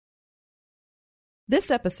This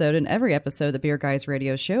episode and every episode of the Beer Guys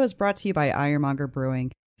Radio Show is brought to you by Ironmonger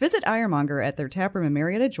Brewing. Visit Ironmonger at their taproom in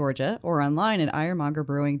Marietta, Georgia, or online at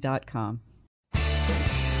ironmongerbrewing.com.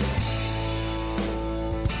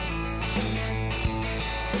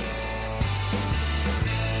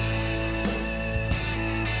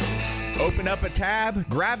 Open up a tab,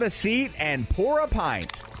 grab a seat, and pour a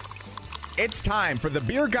pint. It's time for the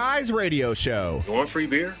Beer Guys Radio Show. You want free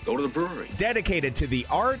beer? Go to the brewery. Dedicated to the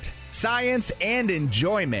art, science, and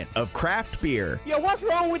enjoyment of craft beer. Yo, what's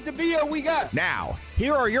wrong with the beer we got? Now,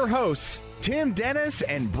 here are your hosts, Tim Dennis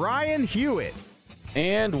and Brian Hewitt.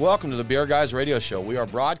 And welcome to the Beer Guys Radio Show. We are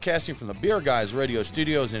broadcasting from the Beer Guys Radio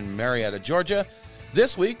Studios in Marietta, Georgia.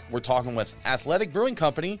 This week, we're talking with Athletic Brewing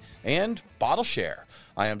Company and Bottle Share.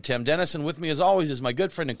 I am Tim Dennis, and with me, as always, is my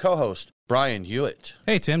good friend and co-host, Brian Hewitt.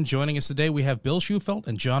 Hey, Tim. Joining us today, we have Bill Schufelt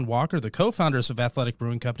and John Walker, the co-founders of Athletic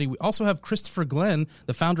Brewing Company. We also have Christopher Glenn,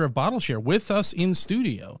 the founder of Bottle Share, with us in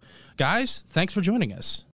studio. Guys, thanks for joining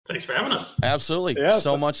us. Thanks for having us. Absolutely. Yeah,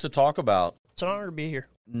 so much to talk about. It's an honor to be here.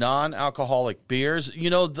 Non-alcoholic beers. You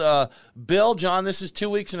know, Bill, John, this is 2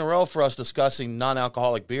 weeks in a row for us discussing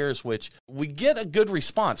non-alcoholic beers, which we get a good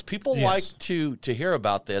response. People like to hear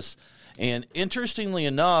about this. And interestingly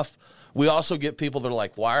enough, we also get people that are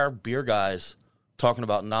like, why are beer guys talking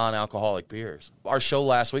about non-alcoholic beers? Our show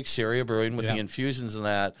last week, Syria Brewing, with the infusions and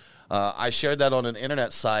that, I shared that on an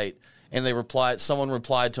internet site, and someone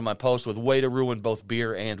replied to my post with, way to ruin both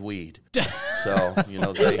beer and weed. So, you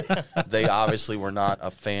know, they obviously were not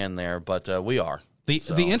a fan there, but we are.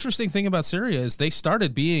 The interesting thing about Syria is they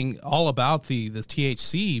started being all about the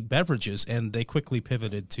THC beverages, and they quickly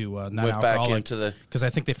pivoted to non-alcoholic because I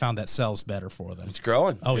think they found that sells better for them. It's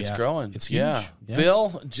growing. It's growing. It's huge. Yeah.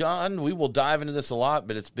 Bill, John, we will dive into this a lot,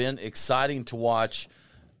 but it's been exciting to watch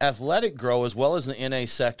Athletic grow as well as the NA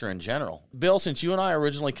sector in general. Bill, since you and I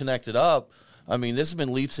originally connected up, I mean, this has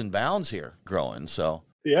been leaps and bounds here growing, so...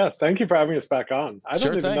 Yeah, thank you for having us back on. I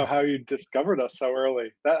don't even know how you discovered us so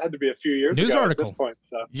early. That had to be a few years ago at this point.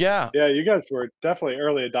 So. Yeah, you guys were definitely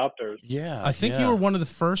early adopters. Yeah, I think you were one of the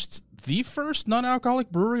first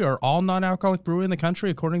non-alcoholic brewery or all non-alcoholic brewery in the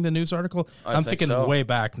country, according to the news article. I'm thinking way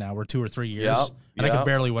back now. We're 2 or 3 years, and I can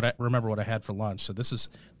barely remember what I had for lunch. So this is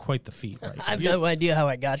quite the feat. Right? I have no idea how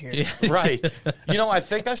I got here. Right. You know, I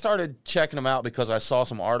think I started checking them out because I saw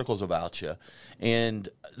some articles about you, and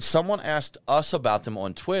someone asked us about them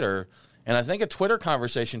on Twitter, and I think a Twitter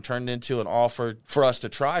conversation turned into an offer for us to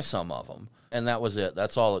try some of them. And that was it.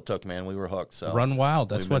 That's all it took, man. We were hooked. So Run Wild.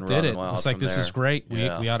 That's what did it. It's like, this is great. We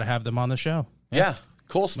ought to have them on the show. Yeah.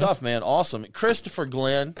 Cool stuff, man. Awesome. Christopher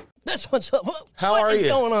Glenn. That's what's up. How are you? What's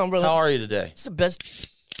going on, brother? How are you today? It's the best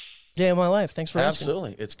day of my life. Thanks for asking.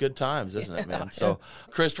 Absolutely. It's good times, isn't it, man? So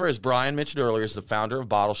Christopher, as Brian mentioned earlier, is the founder of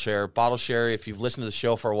Bottle Share. Bottle Share, if you've listened to the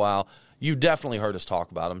show for a while, you've definitely heard us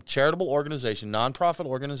talk about them. Charitable organization, nonprofit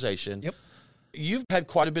organization. Yep. You've had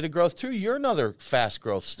quite a bit of growth, too. You're another fast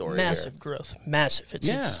growth story. Massive growth. Massive.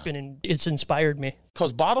 It's inspired me.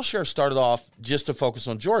 Because Bottle Share started off just to focus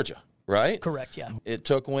on Georgia, right? Correct, yeah. It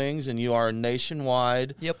took wings, and you are a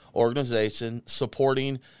nationwide organization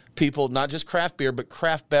supporting people, not just craft beer, but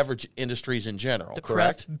craft beverage industries in general,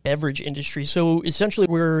 correct? Craft beverage industry. So essentially,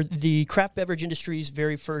 we're the craft beverage industry's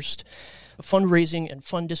very first fundraising and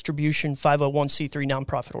fund distribution 501c3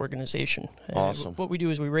 nonprofit organization. Awesome. What we do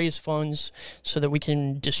is we raise funds so that we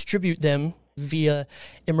can distribute them via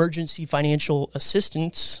emergency financial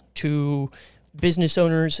assistance to business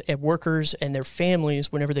owners and workers and their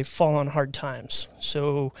families whenever they fall on hard times.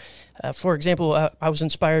 So, for example, I was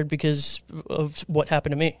inspired because of what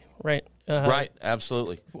happened to me, right? Right,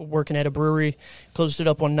 absolutely. Working at a brewery, closed it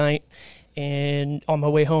up one night, and on my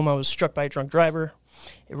way home, I was struck by a drunk driver.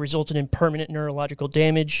 It resulted in permanent neurological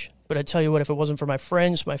damage. But I tell you what, if it wasn't for my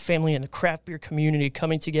friends, my family, and the craft beer community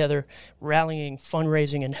coming together, rallying,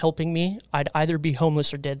 fundraising, and helping me, I'd either be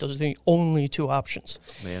homeless or dead. Those are the only two options.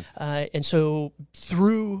 Man. And so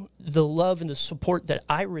through the love and the support that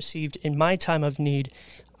I received in my time of need,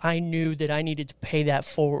 I knew that I needed to pay that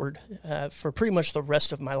forward for pretty much the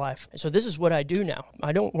rest of my life. And so this is what I do now.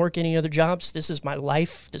 I don't work any other jobs. This is my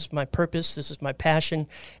life. This is my purpose. This is my passion.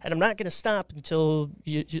 And I'm not going to stop until,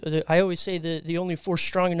 I always say the only force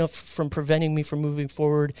strong enough from preventing me from moving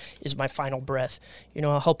forward is my final breath. You know,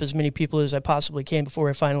 I'll help as many people as I possibly can before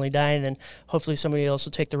I finally die, and then hopefully somebody else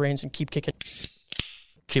will take the reins and keep kicking.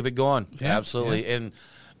 Keep it going. Yeah, absolutely. Yeah. And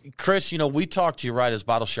Chris, you know, we talked to you right as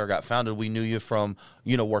Bottle Share got founded. We knew you from,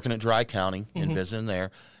 you know, working at Dry County and visiting there.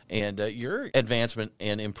 And your advancement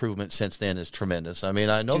and improvement since then is tremendous. I mean,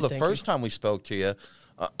 I know the first time we spoke to you,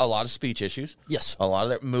 a lot of speech issues. Yes. A lot of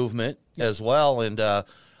that movement as well. And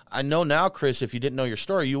I know now, Chris, if you didn't know your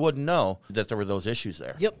story, you wouldn't know that there were those issues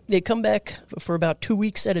there. Yep. They come back for about 2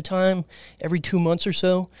 weeks at a time, every 2 months or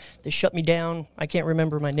so. They shut me down. I can't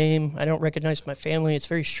remember my name. I don't recognize my family. It's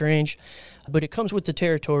very strange. But it comes with the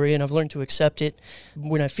territory, and I've learned to accept it.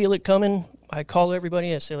 When I feel it coming, I call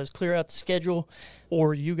everybody. I say, let's clear out the schedule,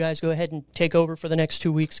 or you guys go ahead and take over for the next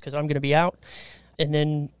 2 weeks because I'm going to be out. And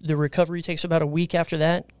then the recovery takes about a week after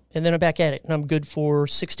that, and then I'm back at it. And I'm good for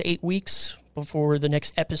 6 to 8 weeks before the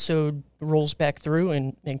next episode rolls back through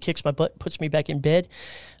and kicks my butt, puts me back in bed.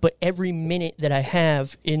 But every minute that I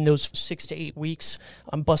have in those 6 to 8 weeks,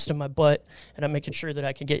 I'm busting my butt, and I'm making sure that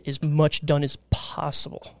I can get as much done as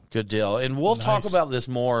possible. Good deal. And we'll talk about this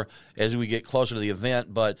more as we get closer to the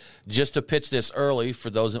event, but just to pitch this early for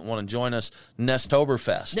those that want to join us,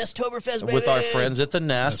 Nestoberfest. Nestoberfest, baby! With our friends at the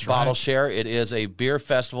Nest. That's Bottle right. Share. It is a beer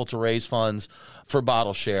festival to raise funds for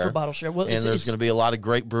Bottle Share. For Bottle Share. Well, and there's going to be a lot of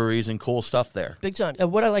great breweries and cool stuff there. Big time.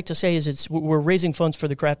 What I like to say is we're raising funds for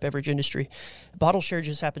the craft beverage industry. Bottle Share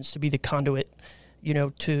just happens to be the conduit,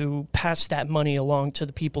 to pass that money along to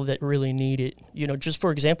the people that really need it. Just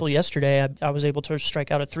for example, yesterday I was able to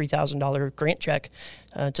strike out a $3,000 grant check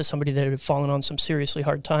to somebody that had fallen on some seriously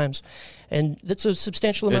hard times. And that's a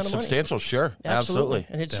substantial amount of money. It's substantial, sure. Absolutely.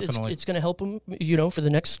 And it's Definitely. it's going to help them, for the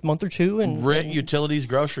next month or two. And Rent, utilities,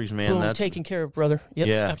 groceries, man. boom, That's taken care of, brother. Yep,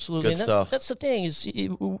 Yeah, absolutely. good And stuff. That's the thing is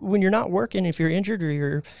when you're not working, if you're injured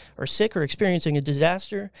or sick or experiencing a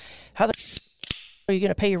disaster, how the are you going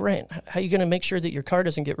to pay your rent? How are you going to make sure that your car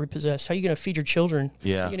doesn't get repossessed? How are you going to feed your children?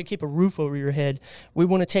 Yeah. How are you going to keep a roof over your head? We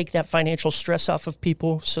want to take that financial stress off of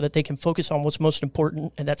people so that they can focus on what's most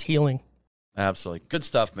important, and that's healing. Absolutely. Good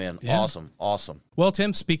stuff, man. Yeah. Awesome. Well,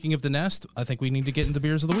 Tim, speaking of the Nest, I think we need to get into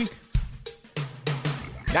beers of the week.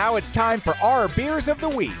 Now it's time for our Beers of the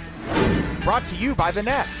Week. Brought to you by The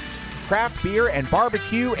Nest, craft beer and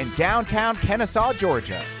barbecue in downtown Kennesaw,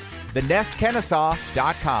 Georgia.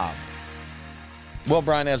 TheNestKennesaw.com. Well,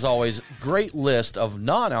 Brian, as always, great list of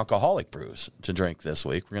non-alcoholic brews to drink this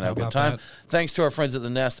week. We're going to have a good time. Thanks to our friends at the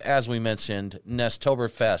Nest, as we mentioned,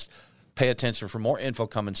 Nestoberfest. Pay attention for more info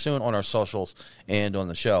coming soon on our socials and on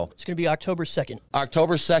the show. It's going to be October 2nd.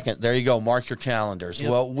 October 2nd. There you go. Mark your calendars.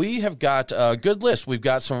 Yep. Well, we have got a good list. We've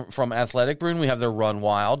got some from Athletic Brewing. We have their Run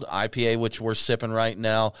Wild IPA, which we're sipping right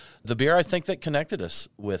now. The beer, I think, that connected us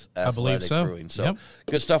with Athletic Brewing. So Yep.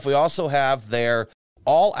 Good stuff. We also have their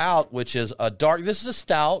All Out, which is a dark. This is a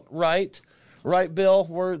stout, right? Right, Bill?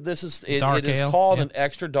 It is ale. called Yep. an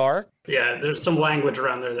extra dark. Yeah, there's some language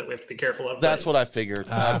around there that we have to be careful of. That's what I figured.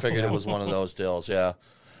 I figured it was one of those deals, yeah.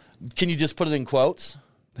 Can you just put it in quotes?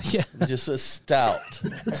 Yeah. Just a stout.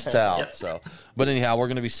 Yep. So, but anyhow, we're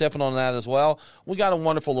going to be sipping on that as well. We got a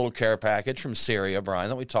wonderful little care package from Syria, Brian,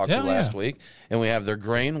 that we talked to last week. And we have their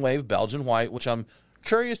Grain Wave Belgian White, which I'm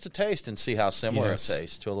curious to taste and see how similar it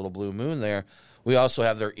tastes to a little Blue Moon there. We also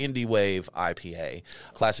have their Indie Wave IPA,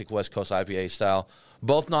 classic West Coast IPA style.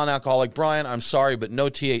 Both non-alcoholic. Brian, I'm sorry, but no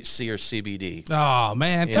THC or CBD. Oh,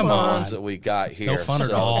 man, in come the on. ones that we got here. No fun at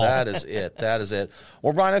So all. That is it.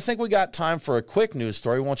 Well, Brian, I think we got time for a quick news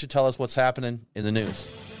story. Why don't you tell us what's happening in the news?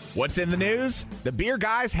 What's in the news? The beer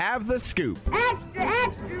guys have the scoop.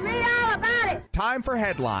 Extra, read all about it. Time for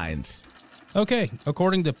headlines. Okay,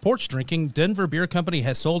 according to Porch Drinking, Denver Beer Company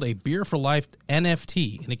has sold a Beer for Life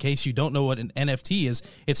NFT. And in case you don't know what an NFT is,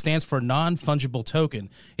 it stands for non-fungible token.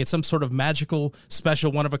 It's some sort of magical,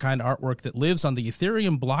 special, one-of-a-kind artwork that lives on the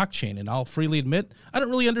Ethereum blockchain. And I'll freely admit, I don't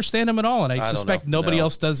really understand them at all, and I suspect nobody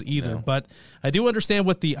else does either. But I do understand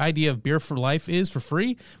what the idea of Beer for Life is for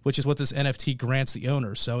free, which is what this NFT grants the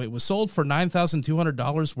owner. So it was sold for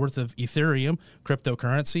 $9,200 worth of Ethereum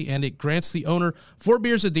cryptocurrency, and it grants the owner 4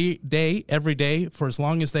 beers a day every day for as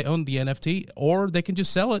long as they own the NFT, or they can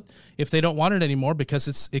just sell it if they don't want it anymore because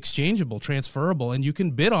it's exchangeable, transferable, and you can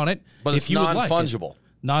bid on it. But if it's you would like it. non-fungible.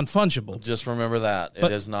 Non-fungible. Just remember that.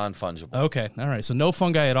 It is non-fungible. Okay, all right. So no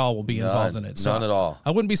fungi at all will be involved in it. So none at all.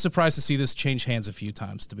 I wouldn't be surprised to see this change hands a few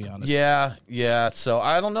times, to be honest. Yeah. So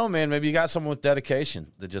I don't know, man. Maybe you got someone with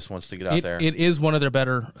dedication that just wants to get out there. It is one of their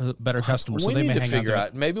better customers, We so they need may to hang figure on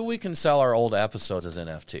out. Maybe we can sell our old episodes as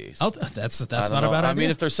NFTs. Oh, that's I not don't a know. bad idea. I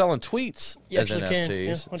mean, if they're selling tweets You as actually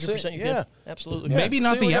NFTs, can. Yeah, 100% you yeah. can. Absolutely. Maybe Yeah,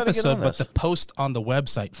 not see, we the gotta get episode, on but this. the post on the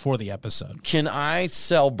website for the episode. Can I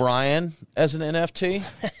sell Brian as an NFT?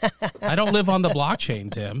 I don't live on the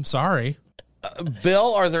blockchain, Tim. Sorry.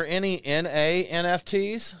 Bill, are there any NA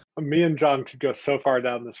NFTs? Me and John could go so far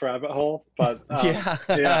down this rabbit hole, but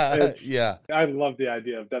Yeah. I love the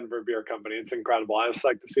idea of Denver Beer Company. It's incredible. I just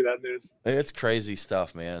like to see that news. It's crazy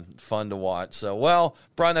stuff, man. Fun to watch. So, well,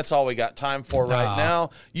 Brian, that's all we got time for right now.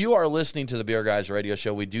 You are listening to the Beer Guys Radio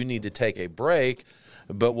Show. We do need to take a break.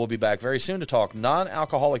 But we'll be back very soon to talk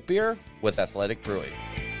non-alcoholic beer with Athletic Brewing.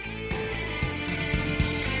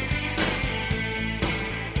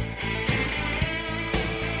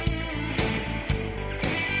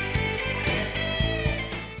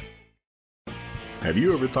 Have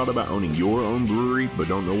you ever thought about owning your own brewery but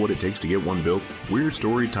don't know what it takes to get one built? We're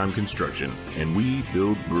Storytime Construction, and we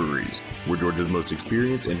build breweries. We're Georgia's most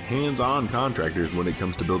experienced and hands-on contractors when it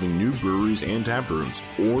comes to building new breweries and tap rooms,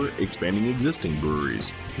 or expanding existing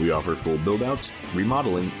breweries. We offer full build-outs,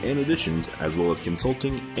 remodeling, and additions, as well as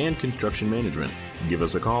consulting and construction management. Give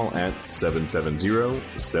us a call at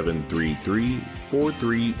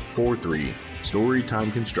 770-733-4343.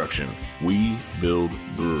 Storytime Construction. We build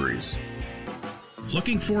breweries.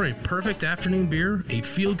 Looking for a perfect afternoon beer, a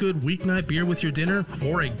feel-good weeknight beer with your dinner,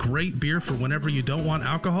 or a great beer for whenever you don't want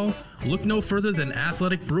alcohol? Look no further than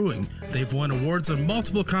Athletic Brewing. They've won awards on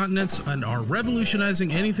multiple continents and are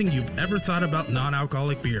revolutionizing anything you've ever thought about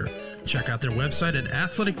non-alcoholic beer. Check out their website at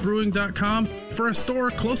athleticbrewing.com for a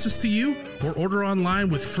store closest to you, or order online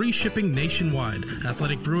with free shipping nationwide.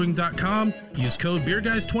 athleticbrewing.com. Use code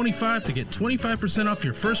BeerGuys25 to get 25% off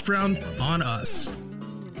your first round on us.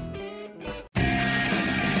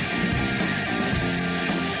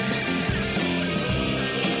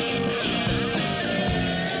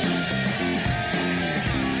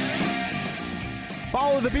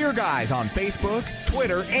 Follow the Beer Guys on Facebook,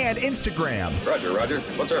 Twitter, and Instagram. Roger.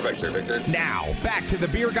 What's our vector, Victor? Now, back to the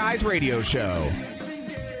Beer Guys Radio Show.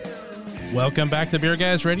 Welcome back to the Beer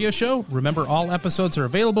Guys Radio Show. Remember, all episodes are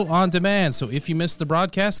available on demand, so if you missed the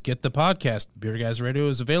broadcast, get the podcast. Beer Guys Radio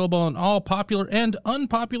is available on all popular and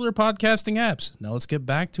unpopular podcasting apps. Now let's get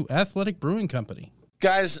back to Athletic Brewing Company.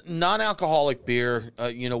 Guys, non-alcoholic beer,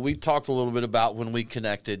 we talked a little bit about when we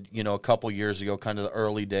connected, a couple years ago, kind of the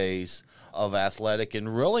early days of Athletic,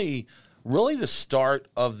 and really the start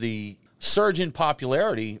of the surge in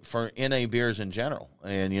popularity for NA beers in general.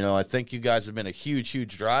 And, I think you guys have been a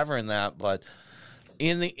huge driver in that. But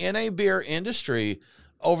in the NA beer industry,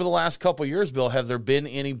 over the last couple of years, Bill, have there been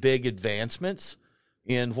any big advancements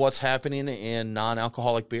in what's happening in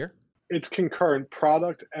non-alcoholic beer? It's concurrent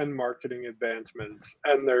product and marketing advancements.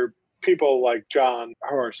 And there are people like John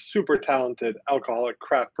who are super talented alcoholic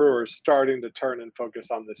craft brewers starting to turn and focus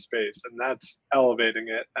on this space. And that's elevating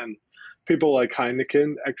it. And people like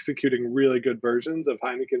Heineken executing really good versions of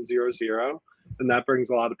Heineken 0.0, and that brings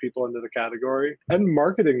a lot of people into the category, and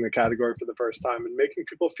marketing the category for the first time and making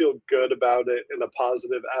people feel good about it in a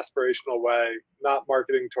positive, aspirational way, not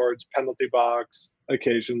marketing towards penalty box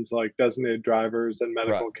occasions like designated drivers and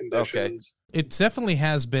medical conditions. Okay. It definitely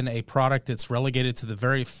has been a product that's relegated to the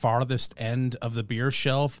very farthest end of the beer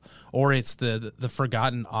shelf, or it's the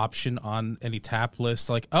forgotten option on any tap list.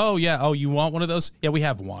 Like, you want one of those? Yeah, we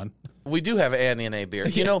have one. We do have an NA beer.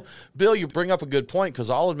 Yeah. Bill, you bring up a good point, because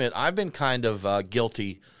I'll admit I've been kind of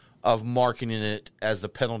guilty of marketing it as the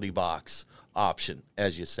penalty box option,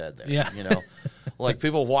 as you said there. Yeah. Like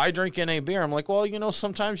people, why drink NA beer? I'm like, well,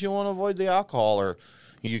 sometimes you want to avoid the alcohol, or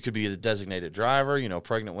you could be the designated driver,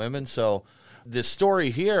 pregnant women. So the story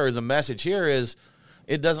here, the message here is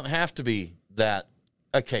it doesn't have to be that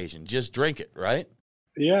occasion. Just drink it, right?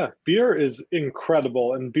 Yeah, beer is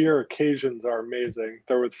incredible, and beer occasions are amazing.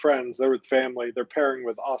 They're with friends, they're with family, they're pairing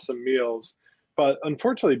with awesome meals. But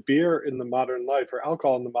unfortunately, beer in the modern life, or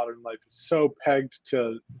alcohol in the modern life, is so pegged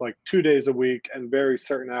to like 2 days a week and very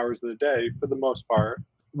certain hours of the day for the most part.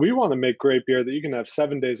 We want to make great beer that you can have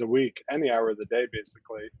 7 days a week, any hour of the day,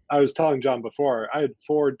 basically. I was telling John before, I had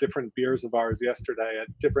 4 different beers of ours yesterday at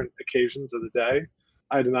different occasions of the day.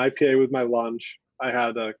 I had an IPA with my lunch. I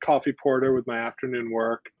had a coffee porter with my afternoon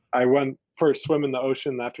work. I went for a swim in the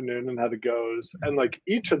ocean in the afternoon and had a goes. And like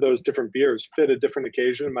each of those different beers fit a different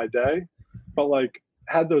occasion in my day. But like,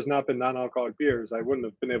 had those not been non-alcoholic beers, I wouldn't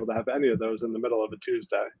have been able to have any of those in the middle of a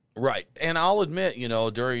Tuesday. Right. And I'll admit,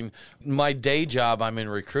 during my day job, I'm in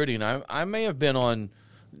recruiting. I may have been on,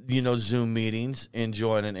 Zoom meetings,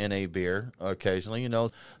 enjoying an NA beer occasionally.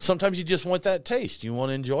 Sometimes you just want that taste. You want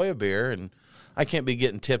to enjoy a beer, and I can't be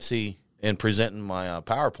getting tipsy and presenting my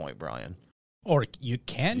PowerPoint, Brian. Or you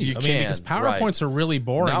can. Because PowerPoints are really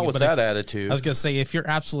boring. Not with that attitude. I was going to say, if you're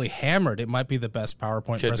absolutely hammered, it might be the best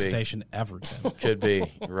PowerPoint presentation ever, Tim. Could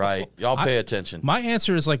be, right. Y'all pay attention. My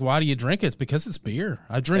answer is like, why do you drink it? It's because it's beer.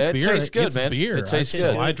 I drink beer. It tastes good, man. Beer. It tastes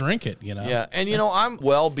good. So I drink it, Yeah, and I'm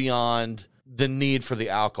well beyond the need for the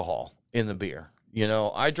alcohol in the beer.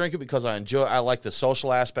 I drink it because I like the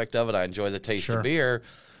social aspect of it. I enjoy the taste of beer.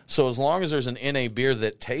 So as long as there's an NA beer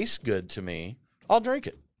that tastes good to me, I'll drink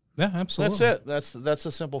it. Yeah, absolutely. That's it. That's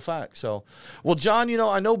a simple fact. So, well, John,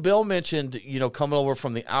 I know Bill mentioned, coming over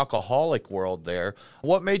from the alcoholic world there.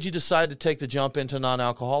 What made you decide to take the jump into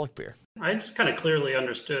non-alcoholic beer? I just kind of clearly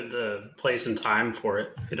understood the place and time for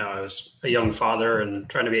it. I was a young father and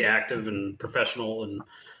trying to be active and professional and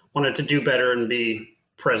wanted to do better and be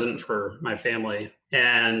present for my family.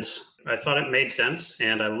 And I thought it made sense.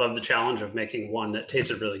 And I love the challenge of making one that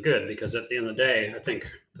tasted really good, because at the end of the day, I think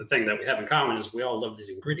the thing that we have in common is we all love these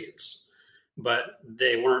ingredients, but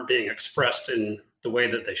they weren't being expressed in the way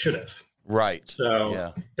that they should have. Right.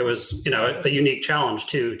 So It was, a unique challenge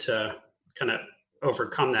too, to kind of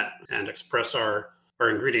overcome that and express our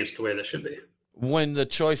ingredients the way they should be. When the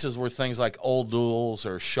choices were things like Old Duels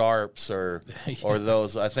or Sharps or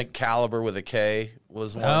those, I think Caliber with a K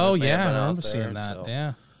was one. Oh, yeah. I remember seeing that. So.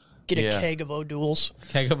 Yeah. Get a keg of O'Doul's.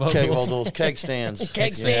 Keg of O'Doul's. Keg stands.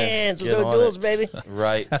 Keg stands with O'Doul's, baby.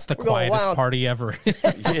 Right. That's the quietest party ever.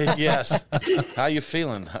 Yes. How you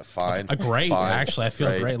feeling? Fine. Great. Fine. Actually, I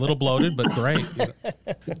feel great. A little bloated, but great.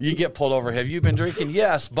 You get pulled over. Have you been drinking?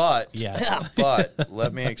 Yes, but. But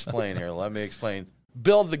let me explain here.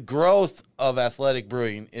 Bill, the growth of Athletic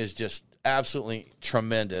Brewing is just absolutely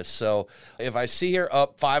tremendous. So if I see here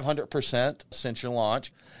up 500% since your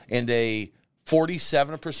launch and a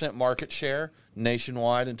 47% market share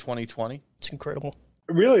nationwide in 2020. It's incredible.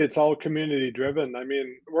 Really, it's all community driven. I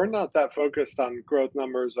mean, we're not that focused on growth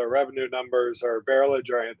numbers or revenue numbers or barrelage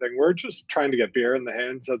or anything. We're just trying to get beer in the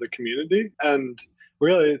hands of the community. And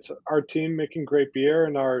really, it's our team making great beer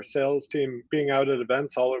and our sales team being out at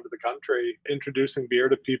events all over the country, introducing beer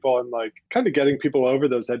to people and kind of getting people over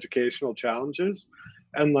those educational challenges.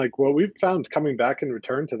 And what we've found coming back in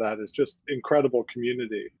return to that is just incredible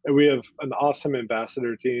community. And we have an awesome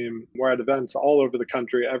ambassador team. We're at events all over the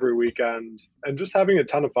country every weekend and just having a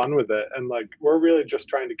ton of fun with it. And we're really just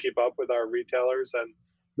trying to keep up with our retailers and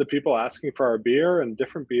the people asking for our beer and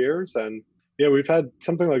different beers. And yeah, we've had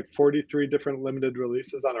something like 43 different limited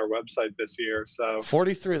releases on our website this year. So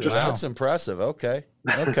 43, that's impressive. Okay.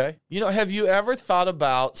 Have you ever thought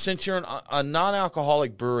about, since you're a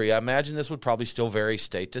non-alcoholic brewery, I imagine this would probably still vary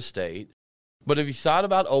state to state, but have you thought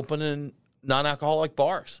about opening non-alcoholic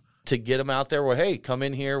bars to get them out there where, hey, come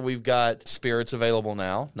in here, we've got spirits available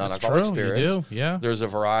now, non-alcoholic spirits. You do, yeah. There's a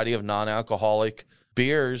variety of non-alcoholic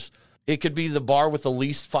beers. It could be the bar with the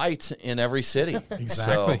least fights in every city.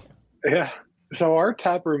 Exactly. Yeah. So our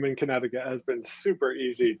tap room in Connecticut has been super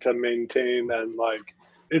easy to maintain, and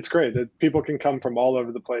it's great that people can come from all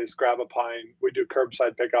over the place, grab a pint. We do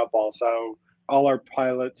curbside pickup also. All our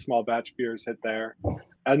pilot small batch beers hit there.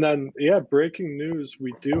 And then, breaking news,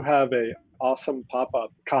 we do have a awesome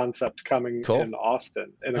pop-up concept coming in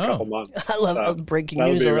Austin in a couple months. I love breaking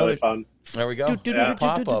news. That'll be really fun. There we go.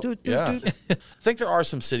 Pop-up. Yeah. I think there are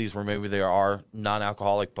some cities where maybe there are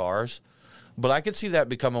non-alcoholic bars. But I could see that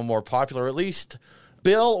becoming more popular, at least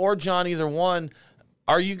Bill or John, either one.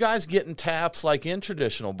 Are you guys getting taps like in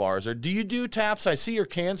traditional bars? Or do you do taps? I see your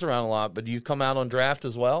cans around a lot, but do you come out on draft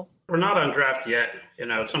as well? We're not on draft yet.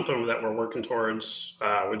 It's something that we're working towards.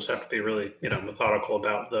 We just have to be really, methodical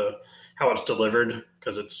about how it's delivered,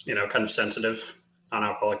 because it's, kind of sensitive,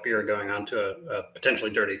 non-alcoholic beer going on to a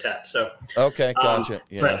potentially dirty tap. So okay, gotcha.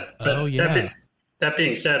 That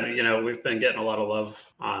being said, we've been getting a lot of love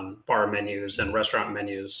on bar menus and restaurant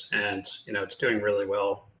menus, and, it's doing really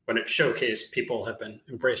well. When it's showcased, people have been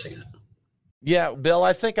embracing it. Yeah, Bill,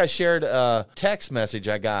 I think I shared a text message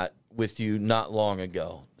I got with you not long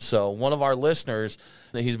ago. So one of our listeners,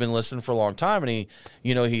 he's been listening for a long time, and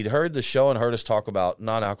he'd heard the show and heard us talk about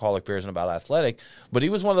non-alcoholic beers and about Athletic, but he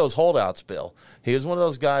was one of those holdouts, Bill. He was one of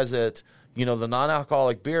those guys that, the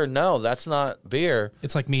non-alcoholic beer, no, that's not beer.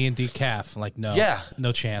 It's like me and decaf.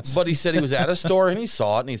 No chance. But he said he was at a store and he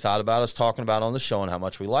saw it and he thought about us talking about it on the show and how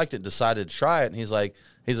much we liked it, decided to try it. And he's like,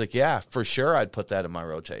 yeah, for sure I'd put that in my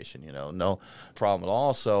rotation, no problem at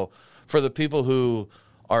all. So for the people who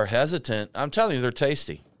are hesitant, I'm telling you, they're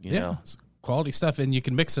tasty, you know. It's quality stuff, and you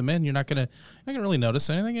can mix them in. You're not gonna really notice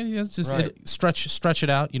anything. It's just stretch it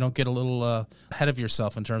out. You don't get a little ahead of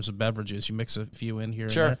yourself in terms of beverages. You mix a few in here.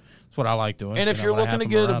 Sure, and there. That's what I like doing. And if you're looking to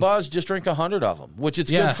get a buzz, just drink 100 of them, which is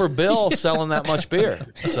good for Bill selling that much beer.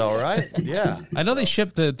 So I know they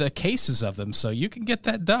ship the cases of them, so you can get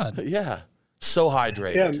that done. Yeah. So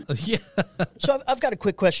hydrated. Yeah. So I've got a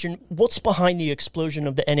quick question. What's behind the explosion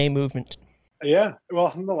of the NA movement? Yeah,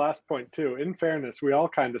 well, on the last point too, in fairness, we all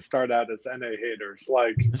kind of start out as NA haters.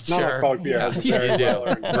 Non-alcoholic beer has a very well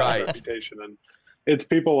earned reputation, and it's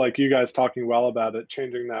people like you guys talking well about it,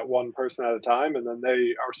 changing that one person at a time, and then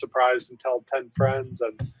they are surprised and tell 10 friends,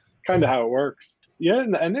 and kind of how it works. Yeah,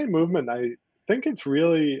 in the NA movement, think it's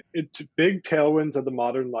big tailwinds of the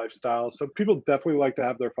modern lifestyle. So people definitely like to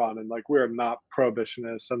have their fun, and like we're not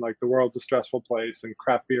prohibitionists, and like the world's a stressful place, and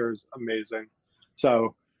craft beer is amazing.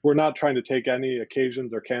 So we're not trying to take any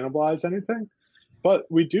occasions or cannibalize anything, but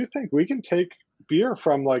we do think we can take beer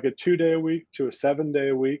from like a 2-day a week to a 7-day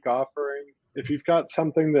a week offering. If you've got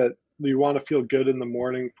something that you want to feel good in the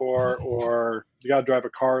morning for, or you got to drive a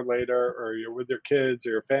car later, or you're with your kids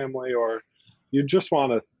or your family, or you just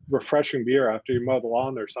want a refreshing beer after you mow the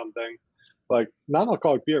lawn or something, like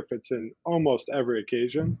non-alcoholic beer fits in almost every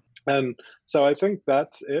occasion. And so I think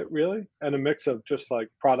that's it really. And a mix of just like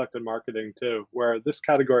product and marketing too, where this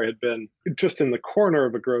category had been just in the corner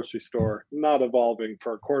of a grocery store, not evolving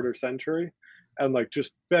for a quarter century, and like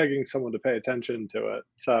just begging someone to pay attention to it.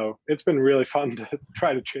 So it's been really fun to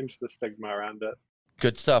try to change the stigma around it.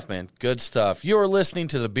 Good stuff, man. Good stuff. You are listening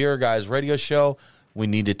to the Beer Guys Radio Show. We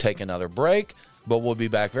need to take another break, but we'll be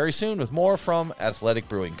back very soon with more from Athletic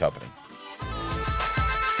Brewing Company.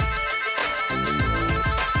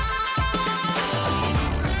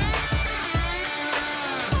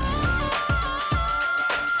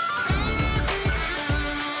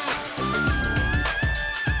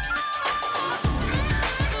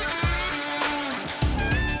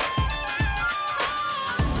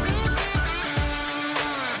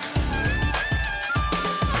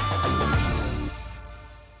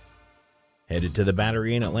 Headed to the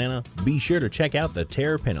Battery in Atlanta? Be sure to check out the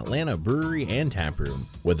Terrapin Atlanta Brewery and Tap Room.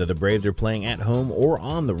 Whether the Braves are playing at home or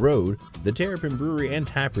on the road, the Terrapin Brewery and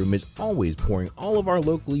Tap Room is always pouring all of our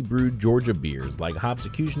locally brewed Georgia beers like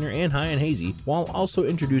Hopsecutioner and High and Hazy, while also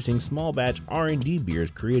introducing small batch R&D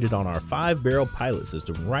beers created on our 5-barrel pilot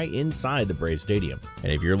system right inside the Brave Stadium.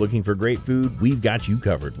 And if you're looking for great food, we've got you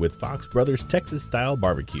covered with Fox Brothers Texas-style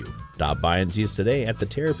barbecue. Stop by and see us today at the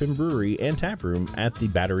Terrapin Brewery and Tap Room at the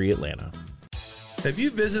Battery Atlanta. Have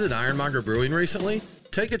you visited Ironmonger Brewing recently?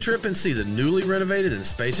 Take a trip and see the newly renovated and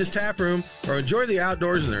spacious tap room, or enjoy the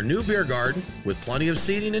outdoors in their new beer garden with plenty of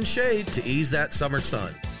seating and shade to ease that summer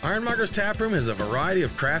sun. Ironmonger's Tap Room has a variety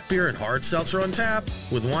of craft beer and hard seltzer on tap,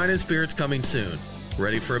 with wine and spirits coming soon.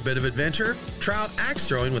 Ready for a bit of adventure? Try out axe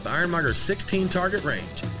throwing with Ironmonger's 16 target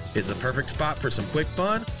range. It's a perfect spot for some quick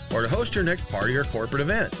fun or to host your next party or corporate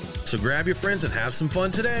event. So grab your friends and have some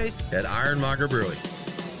fun today at Ironmonger Brewing.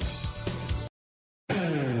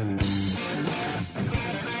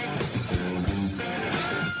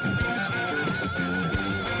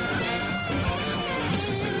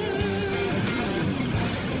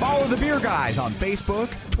 Follow the Beer Guys on Facebook,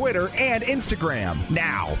 Twitter, and Instagram.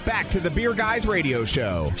 Now, back to the Beer Guys Radio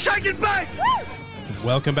Show. Shake it back! Woo!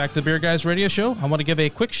 Welcome back to the Beer Guys Radio Show. I want to give a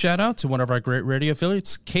quick shout out to one of our great radio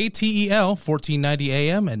affiliates, KTEL 1490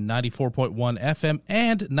 AM and 94.1 FM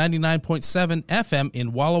and 99.7 FM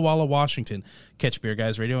in Walla Walla, Washington. Catch Beer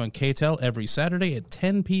Guys Radio on KTEL every Saturday at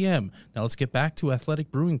 10 p.m. Now let's get back to Athletic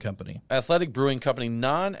Brewing Company. Athletic Brewing Company,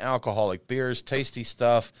 non-alcoholic beers, tasty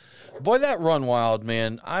stuff. Boy, that run wild,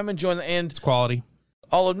 man. I'm enjoying the end. It's quality.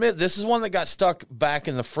 I'll admit, this is one that got stuck back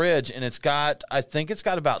in the fridge, and I think it's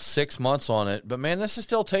got about 6 months on it. But, man, this is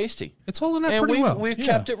still tasty. It's holding up pretty well. We've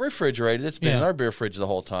kept it refrigerated. It's been in our beer fridge the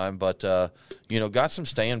whole time, but, got some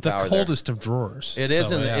staying power there. The coldest of drawers. It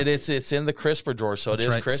is. It's in the crisper drawer, so it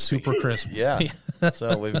is crispy. Super crisp. Yeah.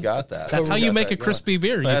 So we've got that. That's how you make a crispy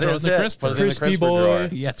beer. You throw it in the crisper. Crispy boy.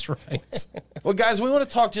 Yeah, that's right. Well, guys, we want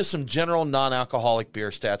to talk just some general non-alcoholic beer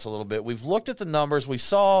stats a little bit. We've looked at the numbers. We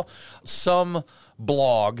saw some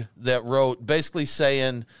blog that wrote basically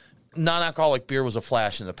saying non-alcoholic beer was a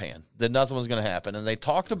flash in the pan, that nothing was going to happen. And they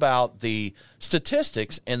talked about the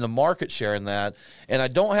statistics and the market share in that. And I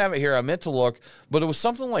don't have it here. I meant to look, but it was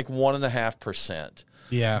something like 1.5%.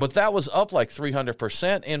 Yeah. But that was up like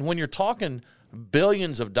 300%. And when you're talking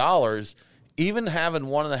billions of dollars, even having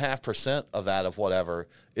 1.5% of that of whatever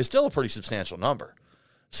is still a pretty substantial number.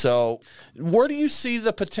 So where do you see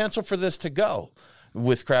the potential for this to go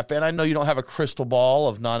with craft beer? And I know you don't have a crystal ball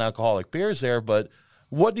of non-alcoholic beers there, but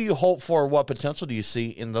what do you hope for? What potential do you see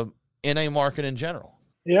in the NA market in general?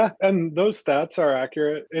 Yeah, and those stats are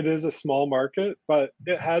accurate. It is a small market, but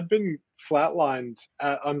it had been flatlined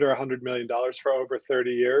at under $100 million for over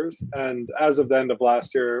 30 years. And as of the end of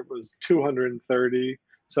last year, it was 230.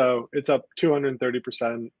 So it's up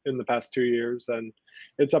 230% in the past 2 years. And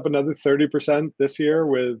it's up another 30% this year,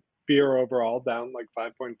 with beer overall down like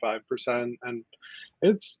 5.5%. And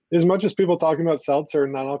it's, as much as people talking about seltzer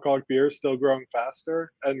and non-alcoholic beer, still growing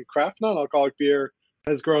faster. And craft non-alcoholic beer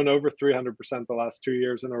has grown over 300% the last 2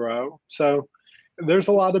 years in a row. So there's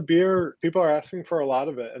a lot of beer. People are asking for a lot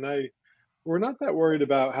of it. And we're not that worried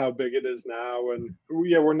about how big it is now. And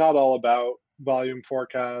yeah, we're not all about volume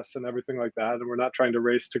forecasts and everything like that, and we're not trying to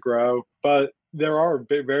race to grow. But there are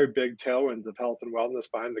very big tailwinds of health and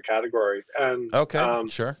wellness behind the category. And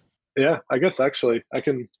sure. Yeah, I guess actually I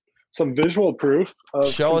can some visual proof of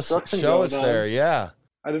show us there. Yeah.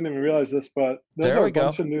 I didn't even realize this, but there's a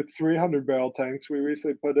bunch of new 300-barrel tanks we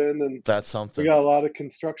recently put in, and that's something. We got a lot of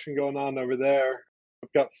construction going on over there.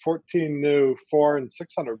 We've got 14 new 400- and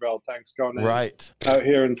 600-barrel tanks going in out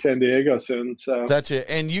here in San Diego soon. So that's it.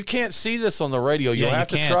 And you can't see this on the radio. You'll have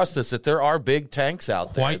to trust us that there are big tanks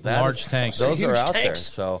out there. Quite large tanks. Those are out there.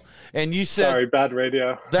 So, and you said, sorry, bad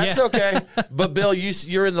radio. That's okay. But Bill,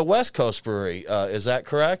 you're in the West Coast Brewery. Is that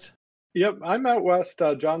correct? Yep, I'm out west.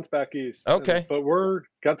 John's back east. Okay. But we're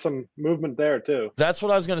got some movement there, too. That's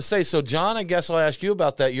what I was going to say. So, John, I guess I'll ask you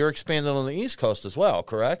about that. You're expanding on the East Coast as well,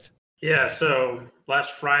 correct? Yeah, so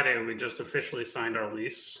last Friday, we just officially signed our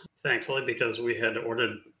lease, thankfully, because we had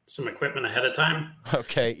ordered some equipment ahead of time.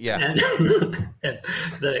 Okay, yeah. And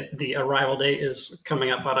the arrival date is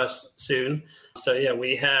coming up on us soon. So, yeah,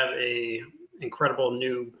 we have a incredible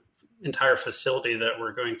new entire facility that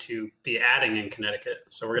we're going to be adding in Connecticut.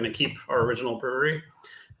 So we're going to keep our original brewery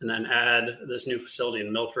and then add this new facility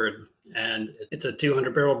in Milford. And it's a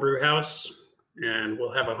 200-barrel brew house, and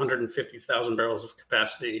we'll have 150,000 barrels of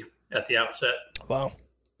capacity at the outset. Wow.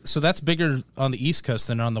 So that's bigger on the East Coast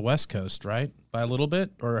than on the West Coast, right? By a little bit?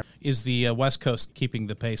 Or is the West Coast keeping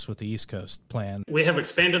the pace with the East Coast plan? We have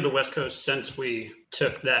expanded the West Coast since we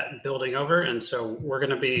took that building over. And so we're going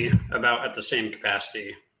to be about at the same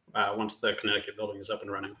capacity once the Connecticut building is up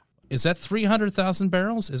and running. Is that 300,000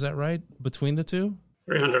 barrels? Is that right between the two?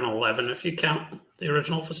 311 if you count the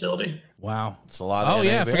original facility. Wow. It's a lot of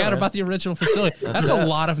NA I forgot about the original facility. That's a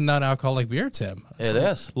lot of non-alcoholic beer, Tim. It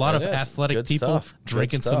is. A lot of athletic people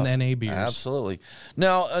drinking some NA beers. Absolutely.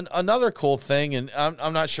 Now, another cool thing, and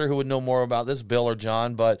I'm not sure who would know more about this, Bill or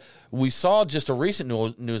John, but we saw just a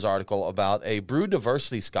recent news article about a brew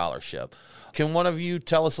diversity scholarship. Can one of you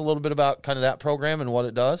tell us a little bit about kind of that program and what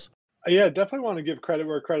it does? Yeah, definitely want to give credit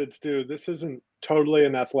where credit's due. This isn't totally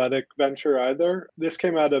an athletic venture either. This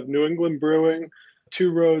came out of New England Brewing,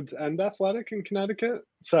 Two Roads, and Athletic in Connecticut.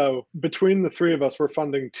 So between the three of us, we're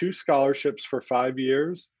funding 2 scholarships for 5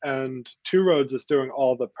 years, and Two Roads is doing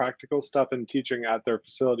all the practical stuff and teaching at their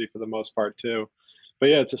facility for the most part too. But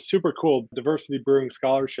yeah, it's a super cool diversity brewing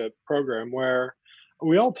scholarship program where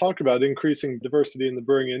we all talk about increasing diversity in the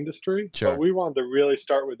brewing industry, but we wanted to really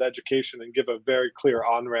start with education and give a very clear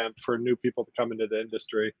on-ramp for new people to come into the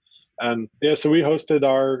industry. And yeah, so we hosted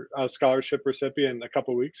our scholarship recipient a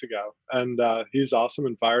couple of weeks ago, and he's awesome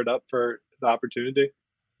and fired up for the opportunity.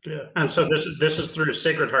 Yeah, and so this is through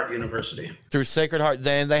Sacred Heart University. Through Sacred Heart,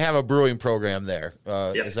 they have a brewing program there.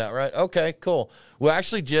 Yep. Is that right? Okay, cool. Well,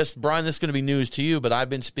 actually, Brian, this is going to be news to you, but I've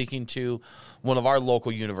been speaking to one of our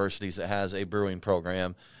local universities that has a brewing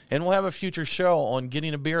program, and we'll have a future show on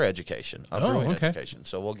getting a beer education, brewing education.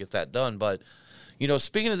 So we'll get that done. But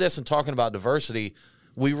speaking of this and talking about diversity,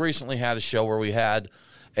 we recently had a show where we had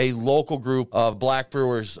a local group of black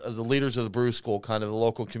brewers, the leaders of the brew school, kind of the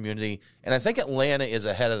local community. And I think Atlanta is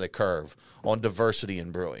ahead of the curve on diversity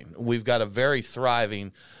in brewing. We've got a very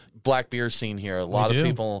thriving black beer scene here. A lot of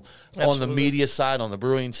people on the media side, on the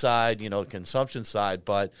brewing side, the consumption side.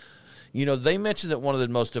 But, they mentioned that one of the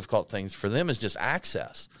most difficult things for them is just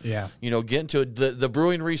access. Yeah. Getting to the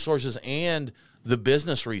brewing resources and the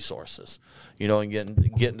business resources, and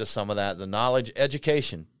getting to some of that, the knowledge,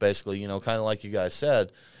 education, basically, kind of like you guys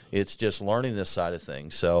said, it's just learning this side of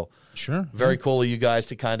things. So very cool of you guys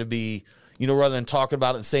to kind of be, rather than talking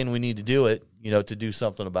about it and saying we need to do it, to do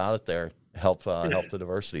something about it there, help the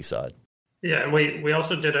diversity side. Yeah. And we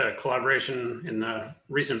also did a collaboration in the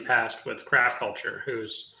recent past with Craft Culture,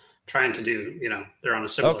 who's trying to do, they're on a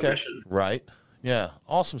similar mission. Right. Yeah,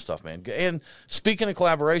 awesome stuff, man. And speaking of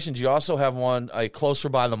collaborations, you also have a Closer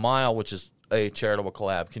by the Mile, which is a charitable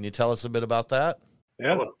collab. Can you tell us a bit about that?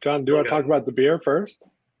 Yeah, John, do you want to talk about the beer first?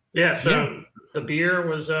 Yeah, so the beer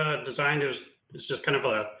was designed, it's just kind of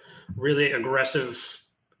a really aggressive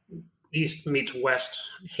East meets West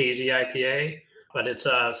hazy IPA, but it's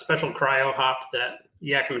a special cryo hop that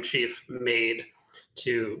Yakima Chief made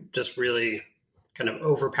to just really kind of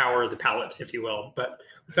overpower the palate, if you will. But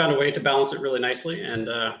we found a way to balance it really nicely, and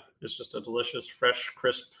it's just a delicious, fresh,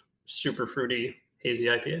 crisp, super fruity, hazy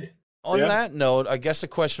IPA. On that note, I guess a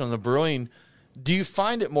question on the brewing, do you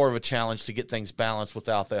find it more of a challenge to get things balanced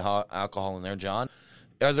without the alcohol in there, John?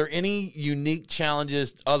 Are there any unique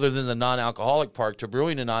challenges other than the non-alcoholic part to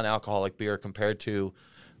brewing a non-alcoholic beer compared to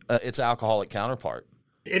its alcoholic counterpart?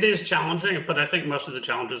 It is challenging, but I think most of the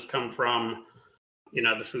challenges come from,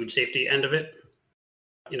 the food safety end of it.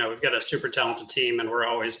 we've got a super talented team, and we're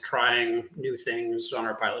always trying new things on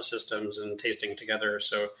our pilot systems and tasting together.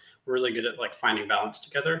 So we're really good at like finding balance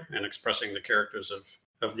together and expressing the characters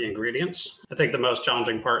of the ingredients. I think the most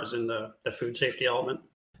challenging part is in the food safety element.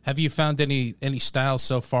 Have you found any styles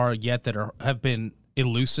so far yet that have been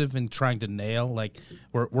elusive in trying to nail? Like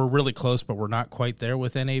we're really close, but we're not quite there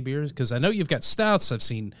with NA beers? Because I know you've got stouts, I've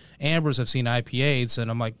seen ambers, I've seen IPAs, and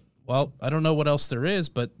I'm like, well, I don't know what else there is,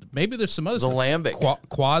 but maybe there's some other stuff. Lambic.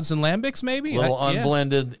 Quads and lambics, maybe? A little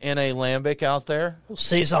unblended NA lambic out there.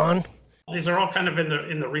 Saison. These are all kind of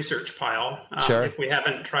in the research pile. Sure. If we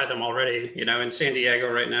haven't tried them already, in San Diego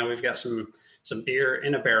right now, we've got some beer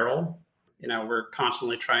in a barrel. We're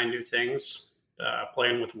constantly trying new things,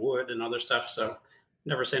 playing with wood and other stuff. So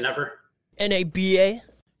never say never. NABA.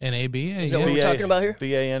 NABA. Is that what we're talking about here?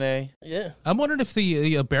 BANA. Yeah. I'm wondering if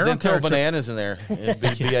the barrel Then throw character... bananas in there.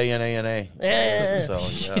 BANANA. Yeah. So,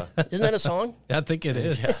 yeah. Isn't that a song? I think it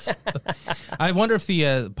is. Yes. I wonder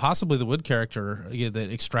if possibly the wood character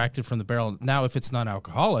that extracted from the barrel, now if it's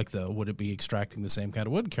non-alcoholic, though, would it be extracting the same kind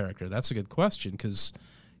of wood character? That's a good question, because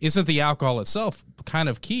isn't the alcohol itself kind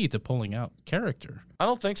of key to pulling out character? I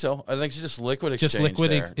don't think so. I think it's just liquid exchange. Just liquid.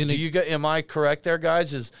 There. Am I correct there,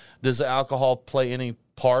 guys? Does the alcohol play any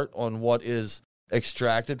part on what is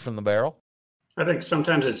extracted from the barrel? I think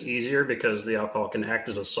sometimes it's easier because the alcohol can act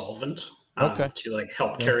as a solvent to like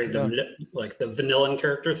help carry the vanillin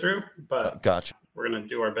character through. But gotcha. We're going to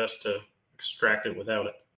do our best to extract it without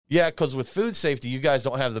it. Yeah, because with food safety, you guys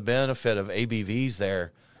don't have the benefit of ABVs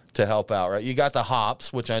there to help out, right? You got the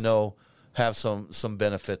hops, which I know have some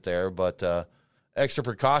benefit there, but extra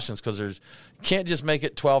precautions because you can't just make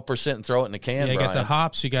it 12% and throw it in a can. Yeah, you Brian. got the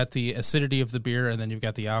hops, you got the acidity of the beer, and then you've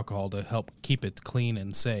got the alcohol to help keep it clean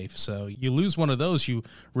and safe. So you lose one of those, you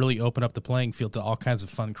really open up the playing field to all kinds of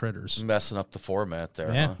fun critters. Messing up the format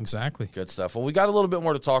there. Yeah, huh? Exactly. Good stuff. Well, we got a little bit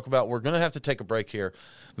more to talk about. We're going to have to take a break here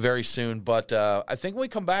very soon, but I think when we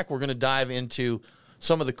come back, we're going to dive into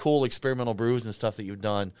some of the cool experimental brews and stuff that you've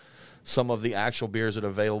done, some of the actual beers that are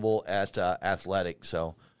available at Athletic.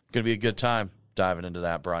 So going to be a good time diving into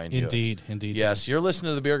that, Brian. Indeed. Yes, you're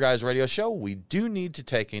listening to the Beer Guys Radio Show. We do need to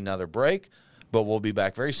take another break, but we'll be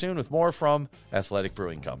back very soon with more from Athletic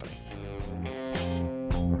Brewing Company.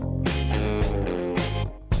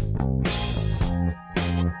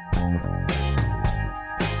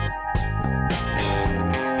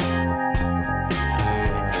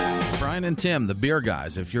 Brian and Tim, the Beer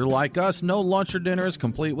Guys. If you're like us, no lunch or dinner is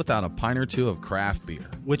complete without a pint or two of craft beer.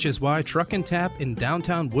 Which is why Truck and Tap in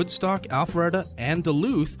downtown Woodstock, Alpharetta, and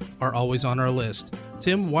Duluth are always on our list.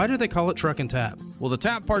 Tim, why do they call it Truck and Tap? Well, the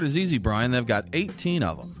tap part is easy, Brian. They've got 18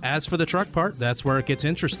 of them. As for the truck part, that's where it gets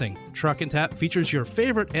interesting. Truck and Tap features your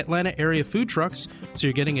favorite Atlanta area food trucks, so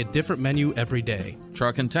you're getting a different menu every day.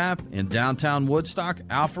 Truck and Tap in downtown Woodstock,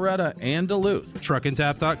 Alpharetta, and Duluth.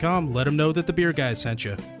 Truckandtap.com. Let them know that the Beer Guys sent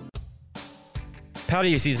you.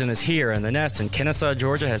 Patio season is here, and the Nest in Kennesaw,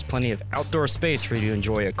 Georgia has plenty of outdoor space for you to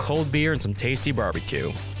enjoy a cold beer and some tasty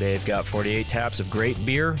barbecue. They've got 48 taps of great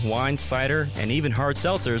beer, wine, cider, and even hard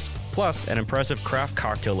seltzers, plus an impressive craft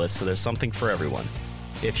cocktail list, so there's something for everyone.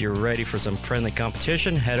 If you're ready for some friendly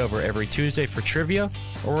competition, head over every Tuesday for trivia,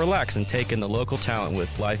 or relax and take in the local talent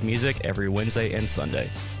with live music every Wednesday and Sunday.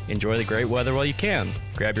 Enjoy the great weather while you can.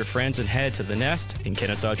 Grab your friends and head to the Nest in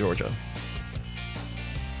Kennesaw, Georgia.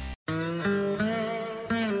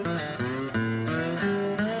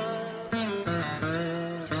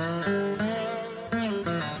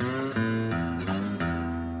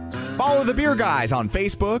 Follow the Beer Guys on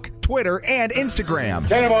Facebook, Twitter, and Instagram.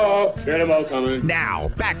 Cannonball coming. Now,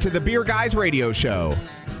 back to the Beer Guys Radio Show.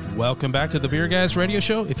 Welcome back to the Beer Guys Radio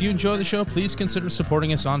Show. If you enjoy the show, please consider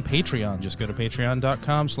supporting us on Patreon. Just go to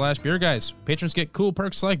patreon.com/beerguys. Patrons get cool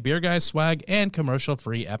perks like Beer Guys swag and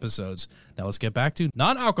commercial-free episodes. Now let's get back to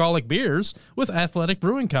non-alcoholic beers with Athletic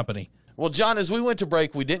Brewing Company. Well, John, as we went to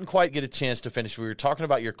break, we didn't quite get a chance to finish. We were talking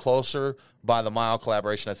about your Closer by the Mile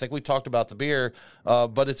collaboration. I think we talked about the beer,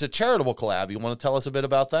 but it's a charitable collab. You want to tell us a bit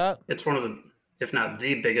about that? It's one of the, if not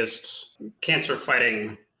the biggest,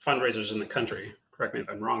 cancer-fighting fundraisers in the country. Correct me if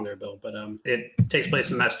I'm wrong there, Bill, but it takes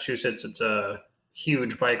place in Massachusetts. It's a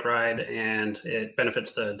huge bike ride, and it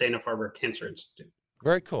benefits the Dana-Farber Cancer Institute.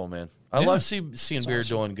 Very cool, man. I love seeing beer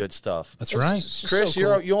awesome. doing good stuff. That's right. Chris, so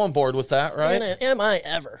cool. you're on board with that, right? Am I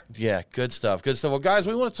ever? Yeah, good stuff. Good stuff. Well, guys,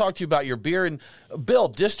 we want to talk to you about your beer. And Bill,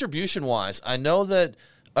 distribution-wise, I know that,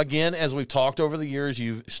 again, as we've talked over the years,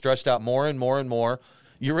 you've stretched out more and more and more.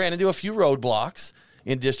 You ran into a few roadblocks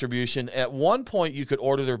in distribution. At one point, you could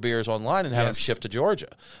order their beers online and have them shipped to Georgia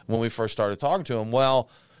when we first started talking to them. Well,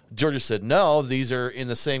 Georgia said, no, these are in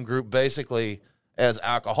the same group, basically, as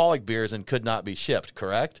alcoholic beers and could not be shipped,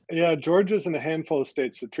 correct? Yeah, Georgia's in a handful of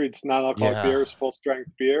states that treats non-alcoholic beer as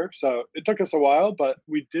full-strength beer. So it took us a while, but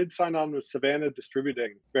we did sign on with Savannah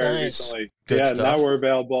Distributing very recently. Good stuff. Now we're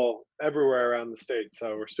available everywhere around the state.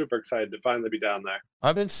 So we're super excited to finally be down there.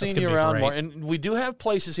 I've been seeing you around more. And we do have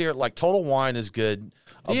places here, like Total Wine is good.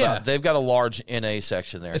 They've got a large NA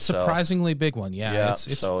section there. It's a surprisingly big one. Yeah, it's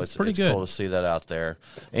pretty good. It's cool to see that out there.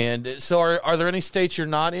 And so are there any states you're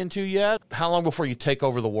not into yet? How long before you take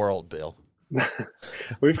over the world, Bill?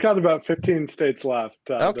 We've got about 15 states left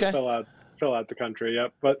to fill out the country.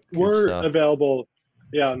 Yep. But we're available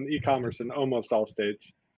on e-commerce in almost all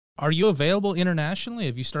states. Are you available internationally?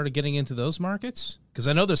 Have you started getting into those markets? Because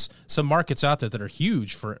I know there's some markets out there that are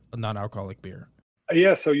huge for non-alcoholic beer.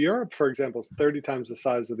 Yeah, so Europe, for example, is 30 times the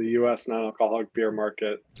size of the U.S. non-alcoholic beer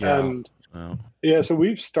market. Yeah. And so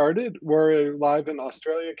we've started. We're live in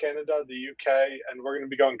Australia, Canada, the UK, and we're going to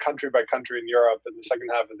be going country by country in Europe in the second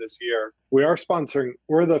half of this year. We are sponsoring.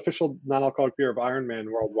 We're the official non-alcoholic beer of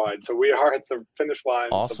Ironman worldwide, so we are at the finish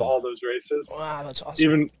lines of all those races. Wow, that's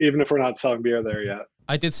awesome. Even if we're not selling beer there yet.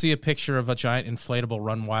 I did see a picture of a giant inflatable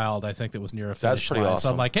Run Wild, I think, that was near a finish line. Awesome.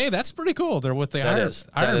 So I'm like, hey, that's pretty cool. They're with the Iron Man.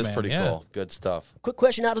 That is pretty cool. Good stuff. Quick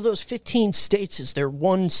question, out of those 15 states, is there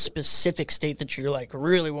one specific state that you're like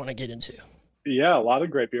really want to get into? Yeah, a lot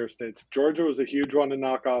of great beer states. Georgia was a huge one to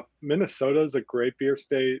knock off. Minnesota is a great beer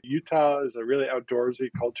state. Utah is a really outdoorsy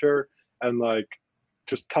culture, and like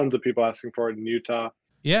just tons of people asking for it in Utah.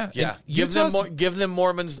 Yeah. Give them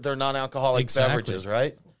Mormons their non-alcoholic beverages,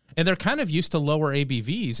 right? And they're kind of used to lower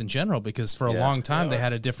ABVs in general because for a long time they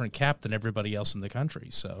had a different cap than everybody else in the country.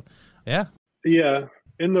 So, yeah. Yeah.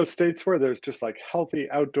 In those states where there's just like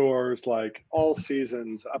healthy outdoors, like all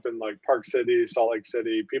seasons up in like Park City, Salt Lake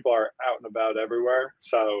City, people are out and about everywhere.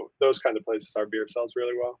 So those kind of places our beer sells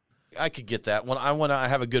really well. I could get that. I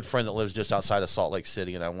have a good friend that lives just outside of Salt Lake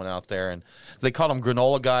City, and I went out there, and they called them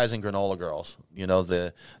granola guys and granola girls. You know,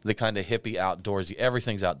 the kind of hippie outdoorsy.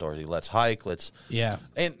 Everything's outdoorsy. Let's hike.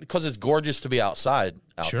 And because it's gorgeous to be outside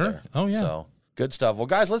out there. Oh yeah. So good stuff. Well,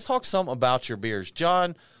 guys, let's talk some about your beers.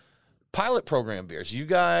 John, pilot program beers. You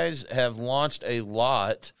guys have launched a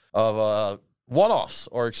lot of one-offs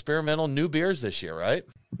or experimental new beers this year, right?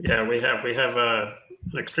 Yeah, we have an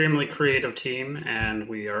extremely creative team, and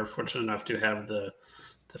we are fortunate enough to have the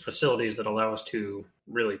facilities that allow us to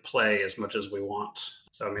really play as much as we want.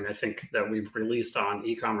 So, I mean, I think that we've released on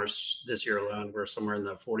e-commerce this year alone, we're somewhere in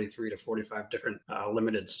the 43 to 45 different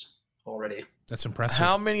limiteds already. That's impressive.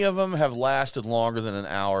 How many of them have lasted longer than an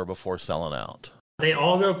hour before selling out? They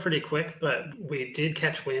all go pretty quick, but we did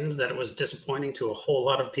catch wind that it was disappointing to a whole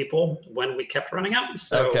lot of people when we kept running out.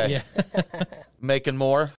 So, okay. Making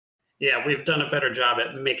more? Yeah, we've done a better job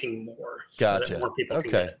at making more. Gotcha. So that more people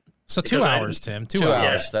can get it. So 2 hours, Tim. 2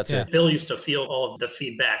 hours. Yeah, that's it. Bill used to feel all of the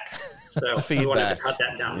feedback. So we wanted to cut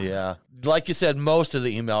that down. Yeah. Like you said, most of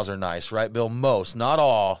the emails are nice, right, Bill? Most. Not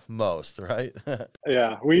all. Most, right?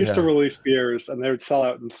 Yeah. We used to release beers, and they would sell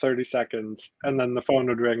out in 30 seconds, and then the phone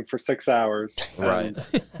would ring for 6 hours. Right.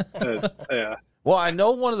 Yeah. Well, I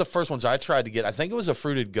know one of the first ones I tried to get, I think it was a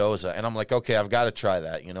fruited Goza, and I'm like, okay, I've got to try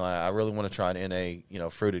that. You know, I really want to try an NA,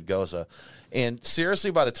 fruited Goza. And seriously,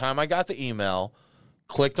 by the time I got the email,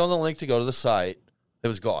 clicked on the link to go to the site, it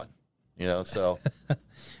was gone. So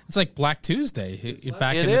it's like Black Tuesday.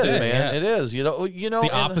 Back it in the is, day. man. Yeah. It is. The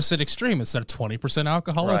opposite extreme. Instead of 20%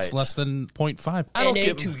 alcohol, it's less than 0.5.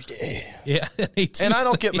 NA Tuesday. Yeah, NA Tuesday. And I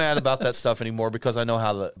don't get mad about that stuff anymore because I know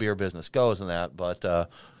how the beer business goes and that. But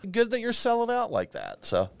good that you're selling out like that.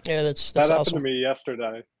 So yeah, that's that happened awesome. to me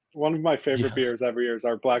yesterday. One of my favorite beers every year is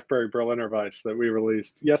our Blackberry Berliner Weiss that we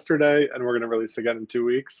released yesterday, and we're going to release again in 2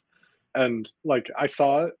 weeks. And I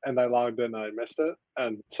saw it and I logged in and I missed it.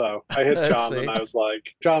 And so I hit John and I was like,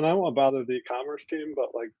 John, I don't want to bother the e-commerce team,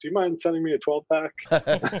 but do you mind sending me a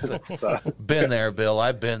 12-pack? Been there, Bill.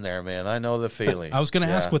 I've been there, man. I know the feeling. I was going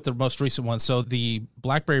to ask what the most recent one. So the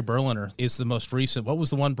Blackberry Berliner is the most recent. What was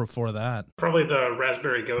the one before that? Probably the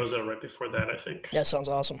Raspberry Goza right before that, I think. That sounds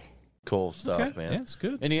awesome. Cool stuff, man. Yeah, it's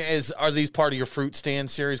good. And are these part of your fruit stand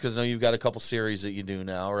series? Because I know you've got a couple series that you do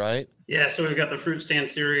now, right? Yeah, so we've got the fruit stand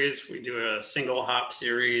series. We do a single hop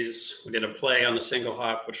series. We did a play on the single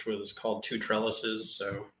hop, which was called Two Trellises.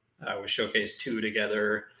 So we showcased two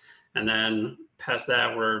together. And then past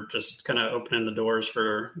that, we're just kind of opening the doors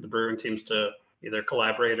for the brewing teams to either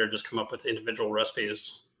collaborate or just come up with individual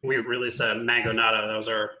recipes. We released a Mango Nata. That was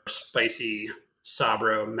our spicy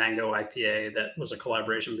Sabro Mango IPA that was a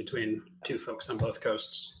collaboration between two folks on both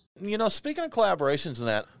coasts. Speaking of collaborations and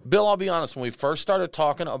that, Bill, I'll be honest, when we first started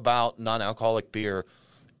talking about non-alcoholic beer,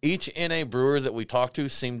 each NA brewer that we talked to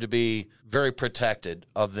seemed to be very protected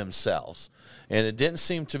of themselves. And it didn't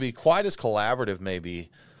seem to be quite as collaborative maybe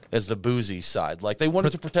as the boozy side. Like they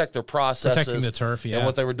wanted to protect their processes. Protecting the turf, yeah. And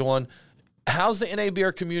what they were doing. How's the NA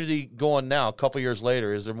beer community going now a couple years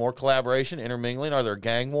later? Is there more collaboration, intermingling? Are there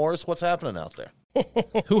gang wars? What's happening out there?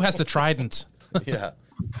 Who has the trident? Yeah.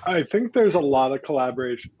 I think there's a lot of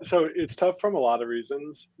collaboration. So it's tough from a lot of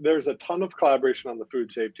reasons. There's a ton of collaboration on the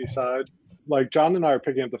food safety side. Like John and I are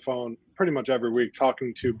picking up the phone pretty much every week,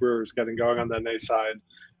 talking to brewers getting going on the NA side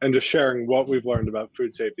and just sharing what we've learned about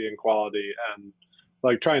food safety and quality and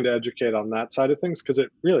like trying to educate on that side of things, because it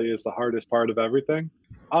really is the hardest part of everything.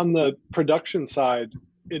 On the production side,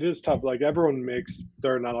 it is tough. Like everyone makes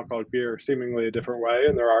their non-alcoholic beer seemingly a different way,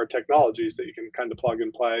 and there are technologies that you can kind of plug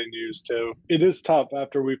and play and use too. It is tough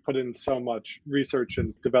after we've put in so much research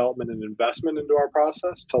and development and investment into our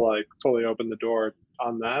process to like fully open the door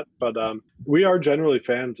on that. But we are generally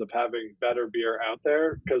fans of having better beer out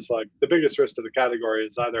there, because like the biggest risk to the category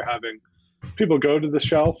is either having people go to the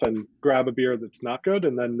shelf and grab a beer that's not good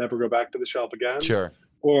and then never go back to the shelf again. Sure.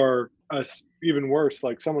 Or even worse,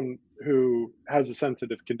 like someone who has a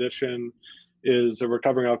sensitive condition, is a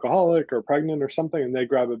recovering alcoholic or pregnant or something, and they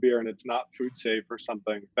grab a beer and it's not food safe or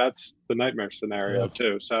something. That's the nightmare scenario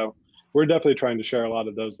too. So we're definitely trying to share a lot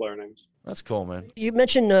of those learnings. That's cool, man. You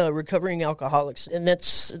mentioned recovering alcoholics, and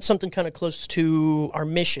that's something kind of close to our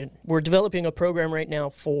mission. We're developing a program right now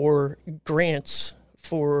for grants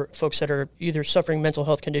for folks that are either suffering mental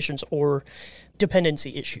health conditions or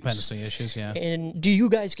dependency issues. Yeah. And do you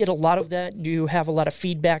guys get a lot of that? Do you have a lot of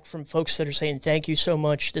feedback from folks that are saying, thank you so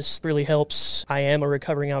much, this really helps, I am a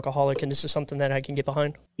recovering alcoholic, and this is something that I can get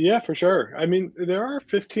behind? Yeah, for sure. I mean, there are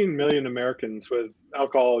 15 million Americans with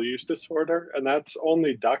alcohol use disorder, and that's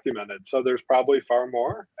only documented. So there's probably far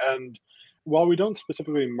more. And while we don't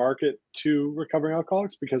specifically market to recovering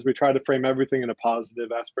alcoholics, because we try to frame everything in a positive,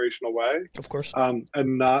 aspirational way, of course, and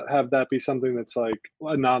not have that be something that's like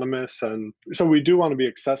anonymous. And so we do want to be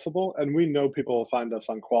accessible, and we know people will find us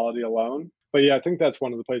on quality alone. But yeah, I think that's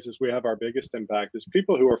one of the places we have our biggest impact is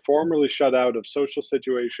people who are formerly shut out of social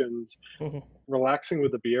situations, relaxing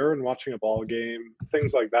with a beer and watching a ball game,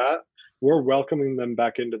 things like that. We're welcoming them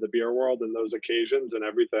back into the beer world and those occasions and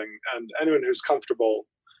everything. And anyone who's comfortable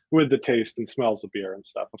with the taste and smells of beer and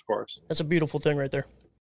stuff, of course. That's a beautiful thing right there.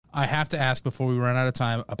 I have to ask before we run out of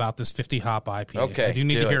time about this 50 hop IPA. Okay, I do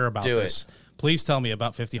need to hear about this. Please tell me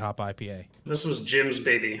about 50 hop IPA. This was Jim's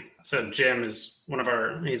baby. So Jim is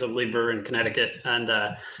he's a lead brewer in Connecticut. And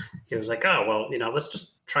he was like, oh, well, let's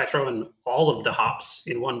just try throwing all of the hops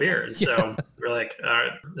in one beer. And so we're like, all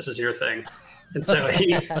right, this is your thing. And so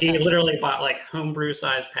he literally bought like homebrew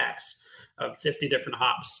size packs of 50 different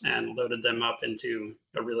hops and loaded them up into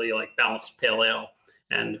a really like balanced pale ale.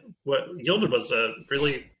 And what yielded was a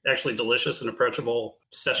really actually delicious and approachable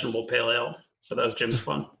sessionable pale ale. So that was Jim's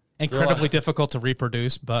fun. Incredibly difficult to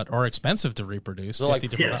reproduce, or expensive to reproduce. 50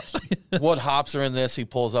 different hops. What hops are in this? He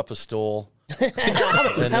pulls up a stool.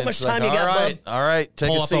 How much time you got, bud? All right. Take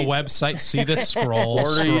Pull a seat. Up a website, see this, scroll,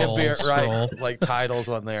 Order your beer, scroll. right? Like titles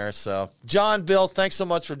on there. So, John, Bill, thanks so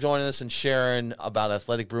much for joining us and sharing about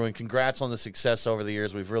Athletic Brewing. Congrats on the success over the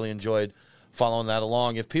years. We've really enjoyed following that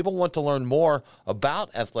along. If people want to learn more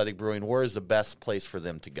about Athletic Brewing, where is the best place for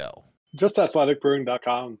them to go? Just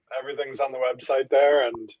athleticbrewing.com. Everything's on the website there,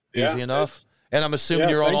 and easy enough. And I'm assuming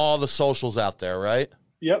you're on all the socials out there, right?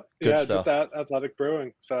 Yep. Good stuff. Just at Athletic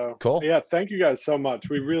Brewing. So cool. Yeah, thank you guys so much.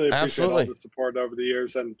 We really appreciate all the support over the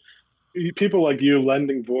years, and people like you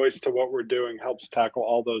lending voice to what we're doing helps tackle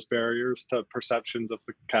all those barriers to perceptions of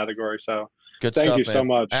the category. So thank you so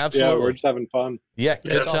much. Absolutely. Yeah, we're just having fun. Yeah,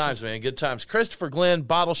 good times, man. Good times. Christopher Glenn,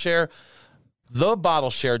 BottleShare,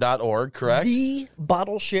 thebottleshare.org, correct?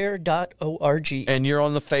 Thebottleshare.org. And you're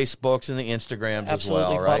on the Facebooks and the Instagrams as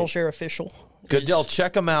well, right? BottleShare Official. Good deal.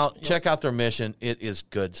 Check them out. Check out their mission. It is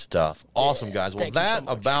good stuff. Awesome, guys. Well, that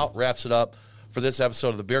about wraps it up for this episode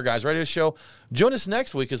of the Beer Guys Radio Show. Join us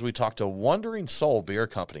next week as we talk to Wandering Soul Beer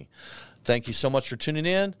Company. Thank you so much for tuning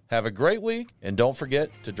in. Have a great week, and don't forget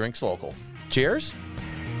to drink local. Cheers.